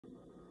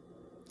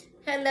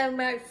Hello,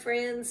 my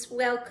friends.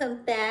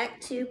 Welcome back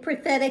to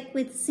Prophetic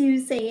with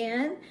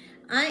Suzanne.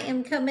 I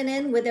am coming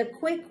in with a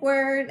quick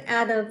word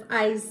out of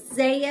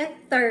Isaiah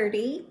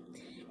 30,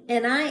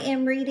 and I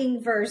am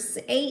reading verse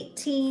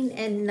 18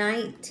 and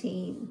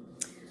 19,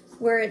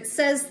 where it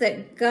says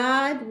that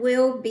God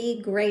will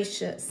be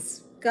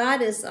gracious.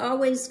 God is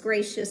always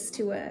gracious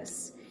to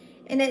us.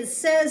 And it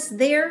says,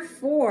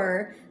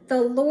 therefore,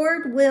 the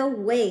Lord will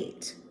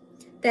wait,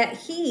 that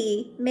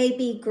he may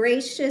be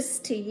gracious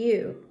to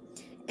you.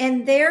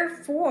 And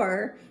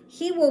therefore,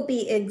 he will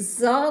be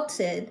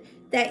exalted,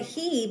 that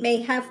he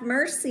may have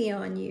mercy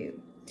on you.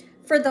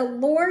 For the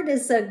Lord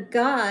is a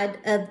God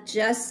of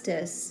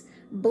justice.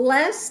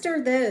 Blessed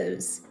are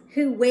those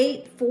who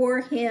wait for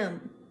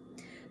him.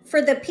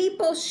 For the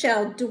people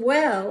shall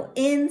dwell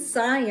in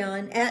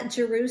Zion at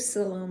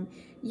Jerusalem.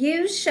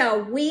 You shall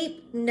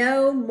weep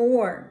no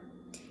more.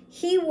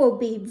 He will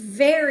be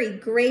very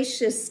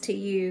gracious to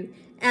you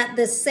at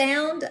the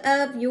sound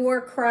of your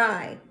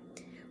cry.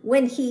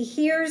 When he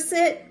hears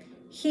it,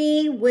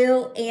 he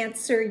will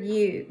answer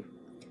you.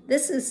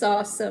 This is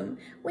awesome.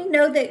 We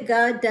know that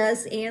God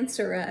does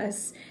answer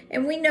us,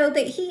 and we know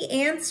that he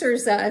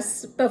answers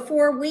us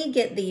before we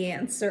get the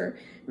answer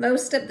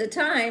most of the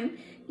time,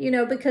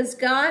 because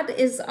God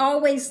is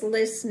always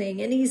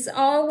listening and he's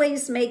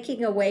always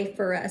making a way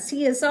for us.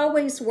 He is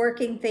always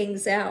working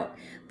things out.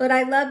 But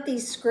I love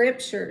these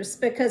scriptures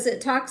because it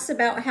talks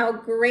about how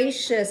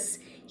gracious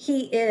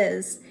he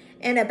is,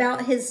 and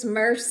about his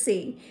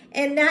mercy,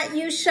 and that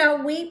you shall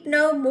weep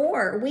no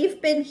more.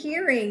 We've been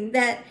hearing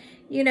that,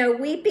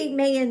 weeping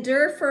may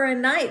endure for a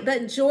night,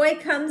 but joy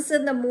comes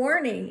in the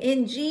morning,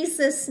 in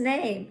Jesus'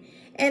 name.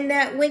 And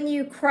that when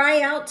you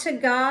cry out to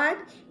God,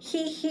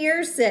 he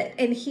hears it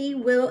and he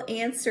will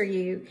answer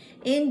you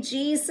in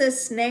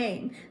Jesus'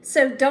 name.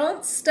 So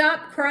don't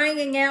stop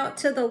crying out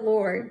to the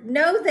Lord.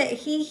 Know that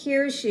he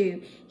hears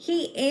you.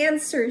 He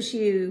answers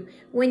you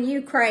when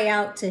you cry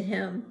out to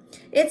him.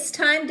 It's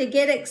time to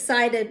get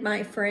excited,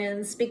 my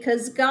friends,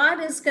 because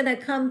God is going to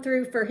come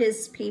through for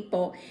his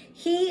people.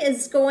 He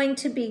is going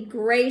to be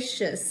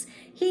gracious.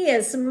 He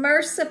is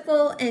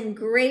merciful and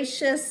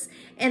gracious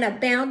and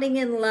abounding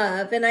in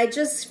love. And I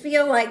just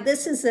feel like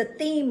this is a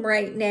theme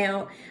right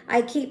now.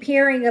 I keep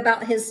hearing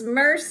about his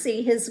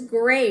mercy, his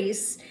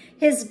grace,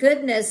 his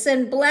goodness,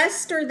 and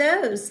blessed are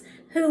those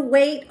who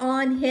wait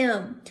on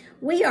him.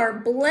 We are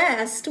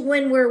blessed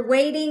when we're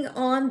waiting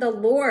on the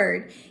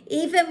Lord.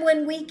 Even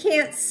when we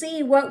can't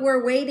see what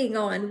we're waiting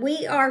on,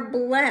 we are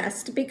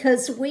blessed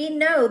because we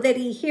know that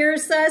he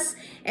hears us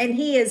and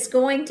he is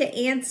going to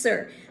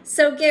answer.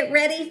 So get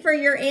ready for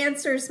your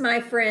answers,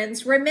 my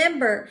friends.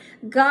 Remember,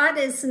 God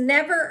is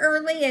never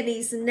early and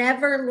he's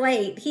never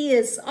late. He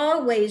is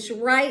always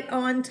right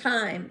on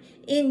time,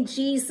 in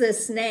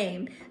Jesus'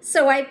 name.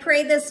 So I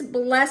pray this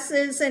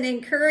blesses and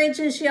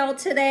encourages y'all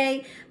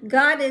today.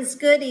 God is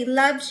good. He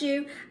loves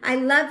you. I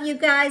love you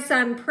guys.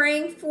 I'm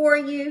praying for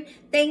you.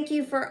 Thank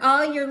you for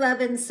all your love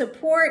and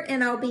support,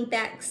 and I'll be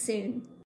back soon.